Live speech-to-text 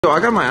Yo, I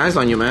got my eyes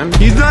on you, man.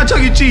 He's not Chuck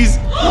E. Cheese.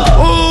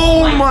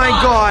 Oh my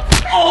god.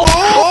 Oh!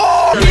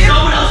 There's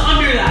someone else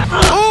under that.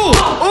 Oh!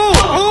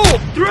 Oh! Oh!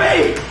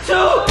 3, 2,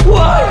 1.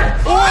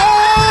 Oh! Oh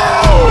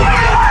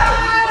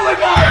my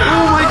god!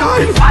 Oh my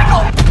god!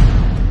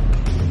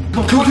 Go!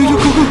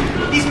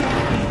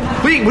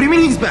 Wait, what do you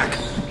mean he's back?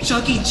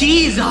 Chuck E.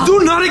 Cheese.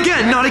 Dude, not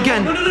again! Not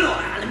again! No.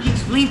 Let me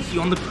explain to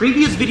you. On the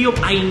previous video,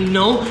 I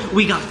know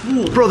we got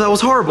fooled. Bro, that was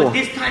horrible. But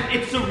this time,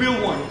 it's the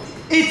real one.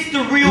 It's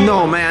the real one.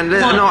 No, man.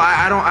 No,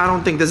 I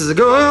don't think this is a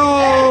good.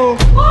 Oh!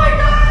 Oh my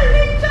god!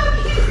 Hey,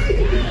 Chuck E.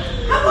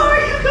 How are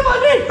you? Come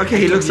on in. Okay,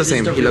 he looks the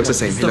same. He looks the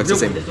same. He looks the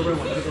same.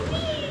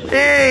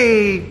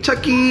 Hey,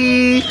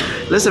 Chucky.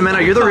 Listen, man,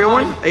 are you the real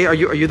one? Hey, are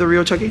you the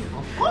real Chucky?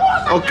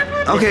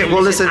 Okay,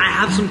 well, listen. I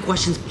have some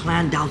questions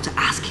planned out to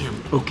ask him.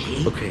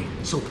 Okay. Okay.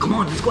 So come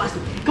on, let's go ask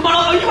him. Come on,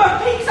 oh, you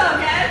want pizza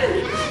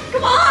again?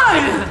 Come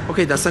on.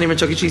 Okay, that's not even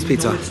Chuck E. Cheese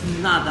pizza. No, it's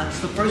not. That's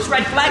the first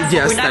red flag.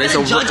 Yes, we're not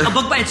gonna judge a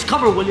book by its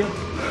cover, will you?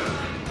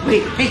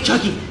 Wait, hey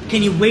Chucky,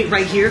 can you wait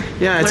right here?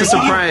 Yeah, it's a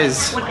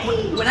surprise.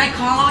 When I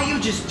call you,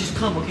 just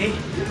come, okay?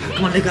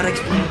 Come on, they gotta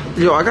explain.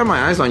 Yo, I got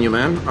my eyes on you,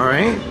 man. All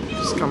right,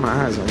 just got my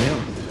eyes on you.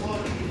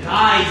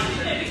 Guys.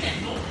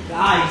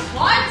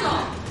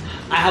 What?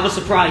 I have a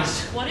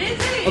surprise. What is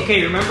it?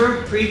 Okay,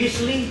 remember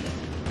previously,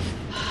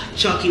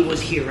 Chucky was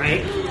here,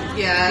 right?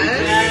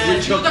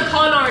 Yes. You're the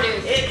con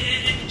artist.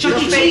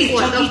 Chuck E. Cheese,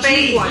 Chuck E.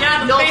 Cheese.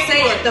 Yeah, the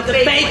fake one. The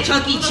fake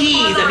Chuck E.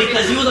 Cheese,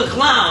 because he was a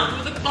clown. He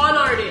was a con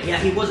artist. Yeah,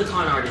 he was a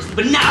con artist.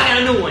 But now I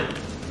got a new one.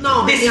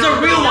 No. This is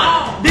a real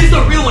one. This is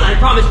a real one, I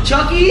promise.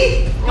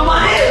 Chucky, come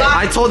on in.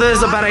 I told her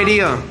it's a bad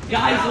idea.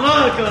 Guys,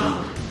 look.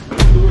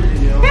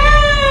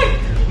 Hey.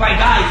 Right,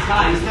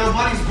 guys. It's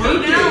nobody's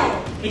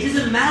birthday. It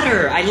doesn't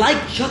matter. I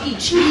like Chuck E.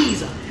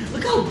 Cheese.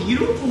 Look how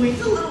beautiful. He's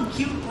a little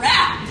cute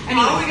rat. And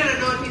How are we gonna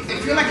know if he's the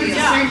real? I feel like it's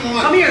the same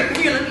one. Come here. Let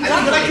me I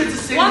talk feel like to it's you. the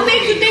same What one.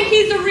 makes you think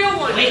he's the real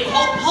one? Wait,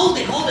 hold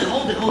it.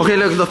 Okay,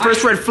 look, the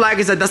first red flag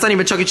is that that's not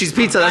even Chuck E. Cheese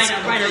pizza. That's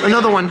Right.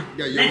 another one.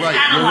 Yeah, you're Let's right.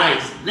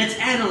 analyze. Let's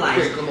analyze.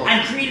 Okay, come on.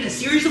 And create a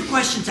series of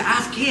questions to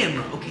ask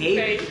him,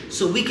 okay? Okay.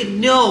 So we can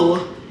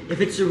know if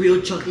it's a real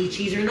Chuck E.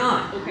 Cheese or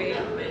not. Okay.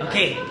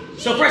 Okay.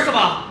 So first of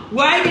all,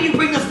 why did you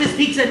bring us this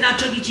pizza and not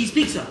Chuck E. Cheese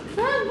pizza?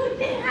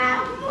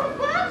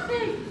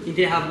 He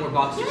did have more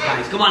boxes,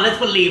 guys. Come on, let's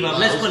believe him.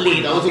 Let's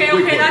believe That him. was a Okay,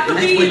 quick okay, one. that could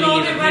Let's be believe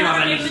loaded him. right Here,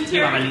 on Alice.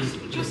 Here, Alice.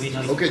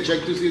 inventory. Okay, check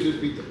to see if there's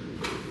pizza.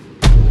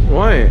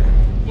 What?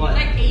 What?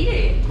 Like ate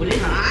it. What is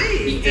it?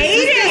 He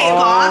ate it.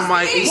 Oh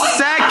my!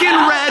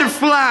 Second red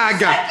flag.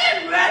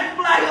 Second red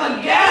flag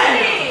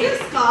again!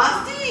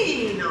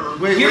 Disgusting.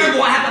 Wait, You remember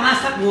what happened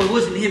last time? Well, it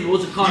wasn't him. It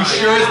was a car. You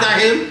sure it's not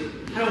him?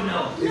 I don't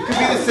know. It could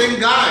be the same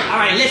guy. All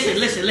right, listen.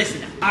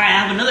 All right, I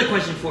have another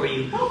question for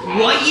you.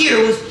 What year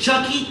was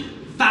Chucky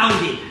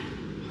founded?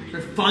 Or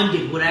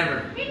funded,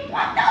 whatever. In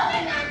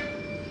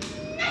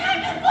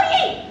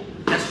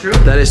 1948. That's true?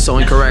 That is so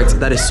incorrect.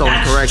 That is so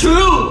That's incorrect.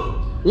 true!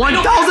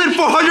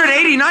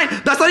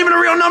 1,489. That's not even a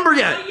real number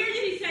yet. What year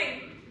did he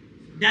say?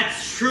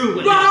 That's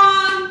true.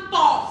 Wrong.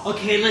 False.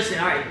 Okay, listen,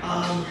 all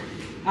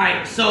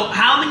right, so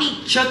how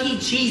many Chuck E.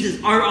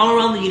 Cheeses are all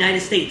around the United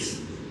States?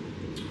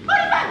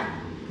 47.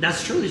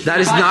 That's true. That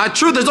is not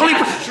true. There's only.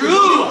 That's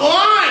true.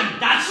 One!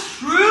 That's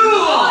Oh,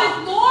 true! it's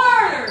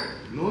more.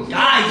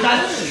 Guys,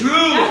 that's That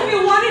true! should be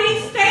one in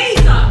each state.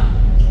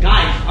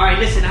 Guys, all right,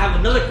 listen, I have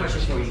another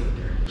question for you.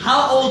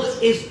 How old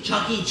is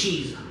Chuck E.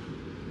 Cheese?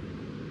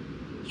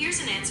 Here's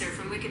an answer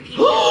from Wikipedia.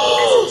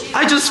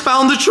 I just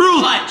found the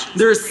truth. What?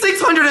 There's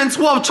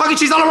 612 Chuck E.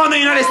 Cheese all around the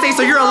United States,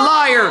 so you're a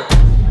liar.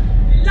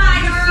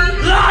 Liar.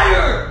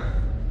 Liar!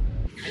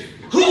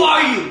 Who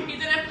are you?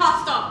 He's an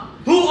imposter.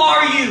 Who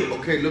are you?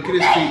 Okay, look at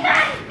his feet.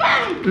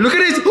 Look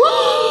at his.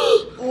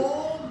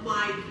 Oh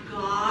my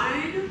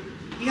god.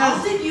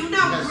 How did you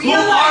not Who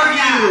realize are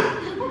that?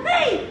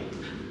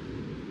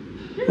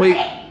 you?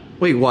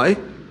 Wait, what?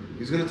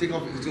 He's gonna take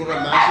off. He's gonna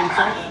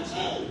unmask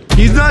himself.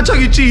 He's not Chuck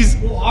E. Cheese.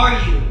 Who are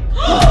you?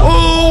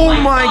 Oh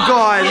my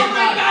god.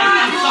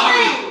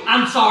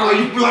 I'm sorry. Are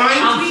you blind?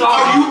 I'm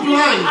sorry. Are you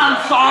blind? I'm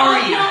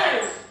sorry.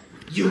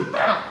 You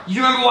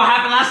remember what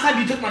happened last time?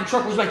 You took my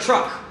truck. Where's my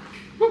truck?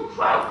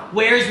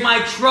 Where's my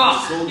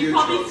truck? Sold You your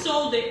probably truck.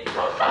 sold it.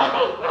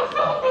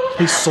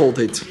 He sold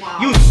it.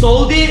 You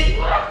sold it?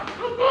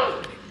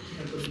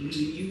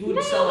 You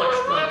wouldn't sell that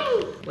truck.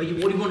 What do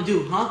you want to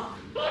do, huh?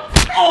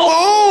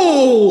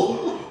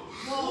 Oh!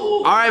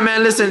 All right,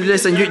 man. Listen.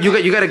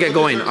 You gotta get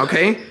going,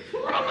 okay?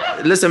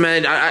 Listen,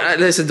 man.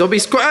 Listen. Don't be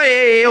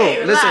Hey, yo.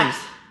 Hey, Listen. relax.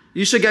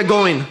 You should get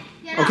going,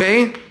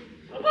 okay?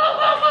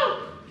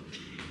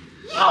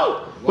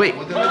 Wait.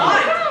 What the hell?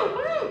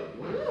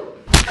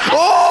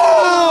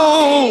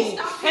 Oh!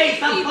 Hey,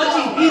 stop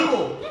punching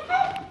people.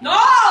 No.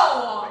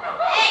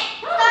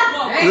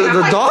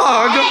 The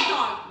dog. The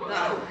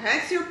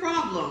heck's your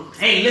problem?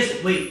 Hey,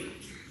 listen, wait.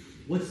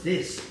 What's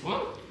this?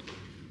 What?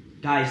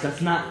 Guys,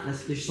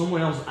 there's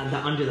someone else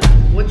under that.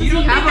 What does You he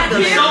don't have think on that's the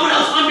There's someone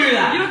else under You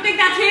that. don't think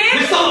that's him?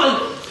 There's someone.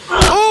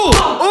 Oh!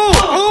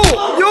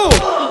 Yo!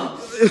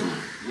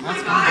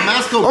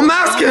 Unmask him.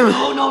 Unmask him.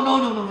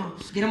 No.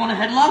 Get him on a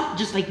headlock,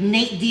 just like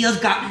Nate Diaz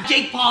got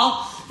Jake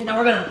Paul And now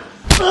we're gonna.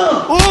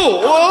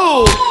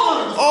 Oh!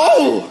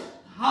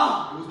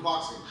 It was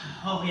boxing.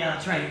 Oh yeah,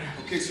 that's right.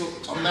 Okay, so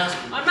unmask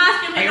him.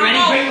 Unmask him. Are you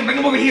ready? Bring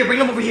him over here. Bring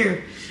him over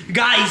here.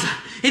 Guys,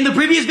 in the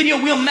previous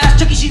video, we unmasked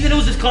Chuck E. Cheese and it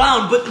was this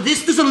clown, but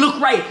this doesn't look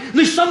right.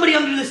 There's somebody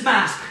under this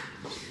mask.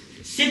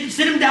 Sit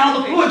him down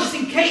on the floor just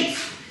in case.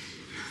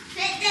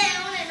 Sit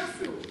down and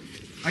fool.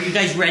 Are you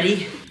guys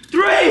ready?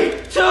 3,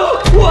 2,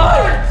 1.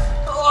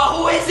 Oh,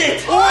 who is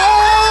it? Oh!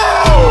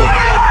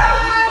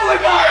 Oh my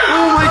God!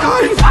 Oh my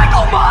God! It's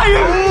Michael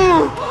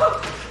Myers!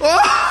 Oh!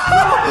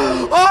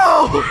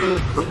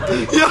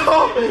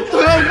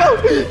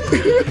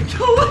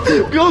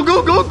 Yo!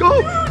 Go!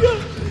 Go!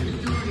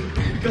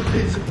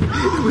 Guys,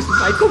 it was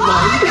Michael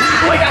Myers.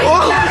 Oh my God!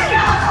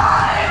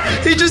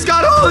 Oh! He just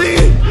got Ollie!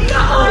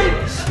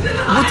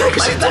 What the heck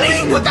is he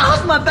doing? What the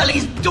hell's my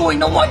belly's doing?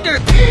 No wonder!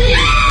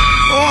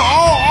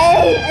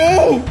 Oh!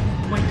 Oh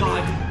my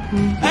God!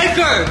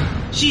 Edgar!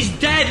 She's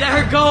dead! Let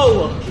her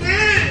go!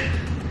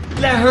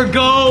 Let her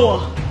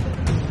go!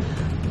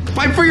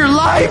 Fight for your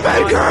life,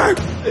 Edgar!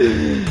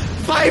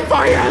 Fight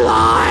for your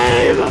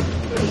life!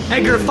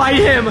 Edgar, fight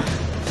him!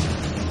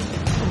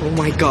 Oh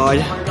my God! Oh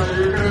my God,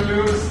 you're gonna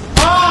lose.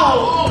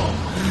 Oh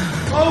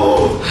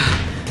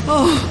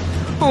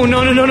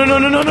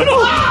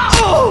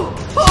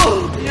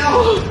no!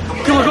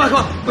 Come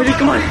on! Ready?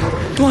 Come on!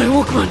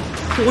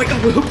 Oh my God,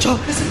 we're hooked up.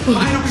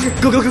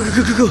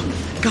 Go!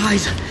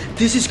 Guys,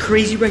 this is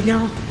crazy right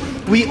now.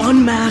 We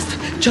unmasked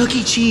Chuck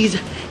E. Cheese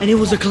and it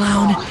was a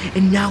clown,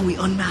 and now we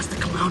unmasked the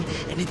clown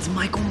and it's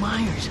Michael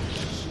Myers.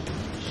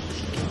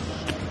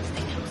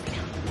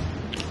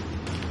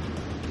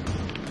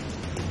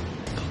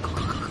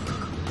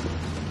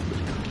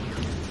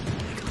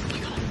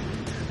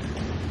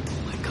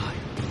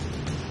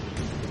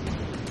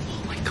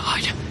 Oh my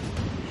God.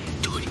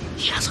 Dude,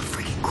 he has a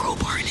freaking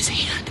crowbar in his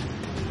hand.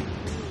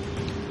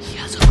 He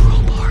has a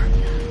crowbar.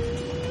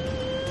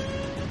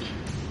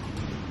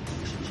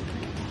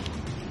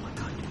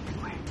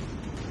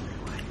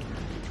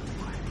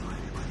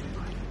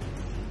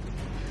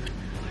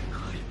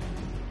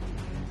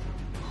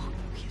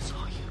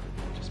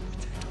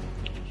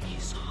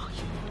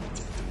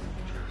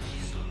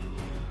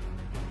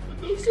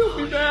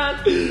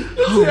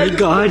 Oh my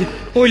God.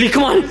 Orly,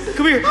 come on.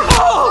 Come here.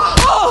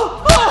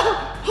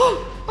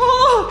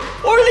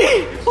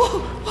 Orly.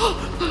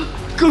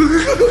 Go.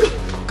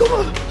 Come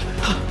on.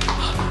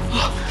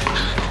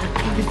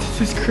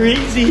 This is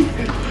crazy.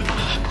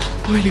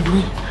 Orly,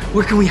 bro.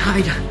 Where can we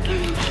hide?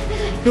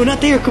 No, not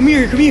there. Come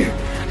here.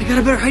 I got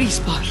a better hiding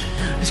spot.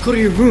 Let's go to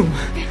your room.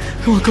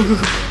 Come on, go. Oh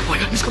my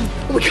God, let's go.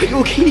 Oh my God, you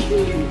okay?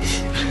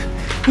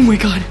 Oh my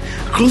God.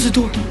 Close the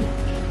door.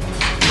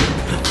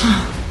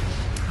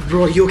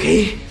 Bro, are you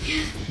okay?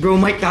 Bro,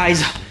 Mike,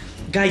 guys,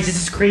 this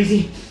is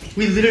crazy.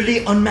 We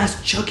literally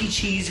unmasked Chuck E.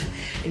 Cheese,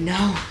 and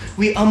now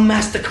we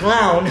unmasked the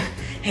clown,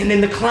 and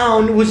then the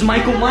clown was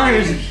Michael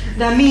Myers.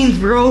 That means,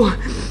 bro,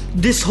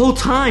 this whole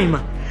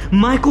time,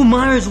 Michael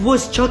Myers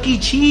was Chuck E.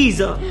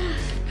 Cheese.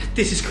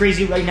 This is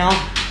crazy right now.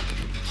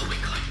 Oh my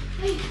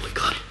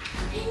God.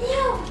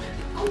 Heynelm,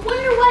 I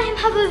wonder why him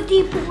have a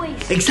deep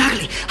voice.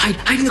 Exactly.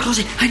 Hide in the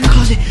closet.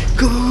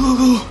 Go.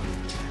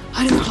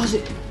 Hide in the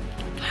closet.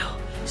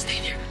 Stay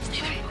there.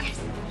 Okay.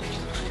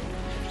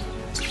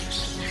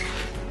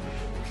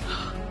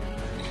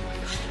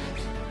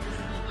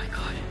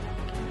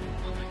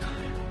 Oh my God.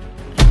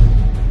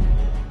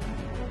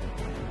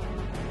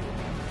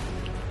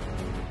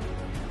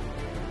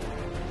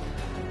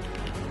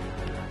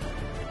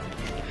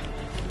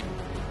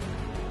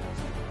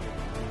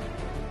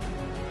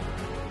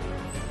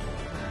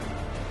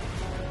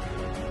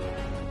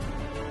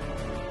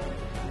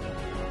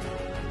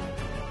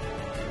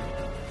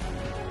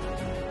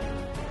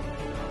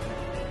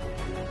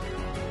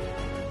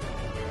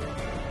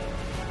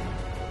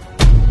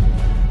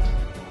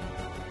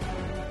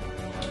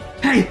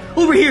 Hey,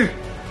 over here!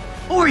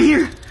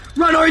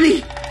 Run,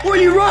 Orly!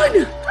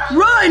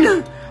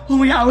 Run! Oh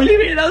my God, we're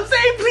leaving it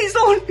outside. Please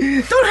don't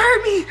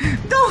hurt me!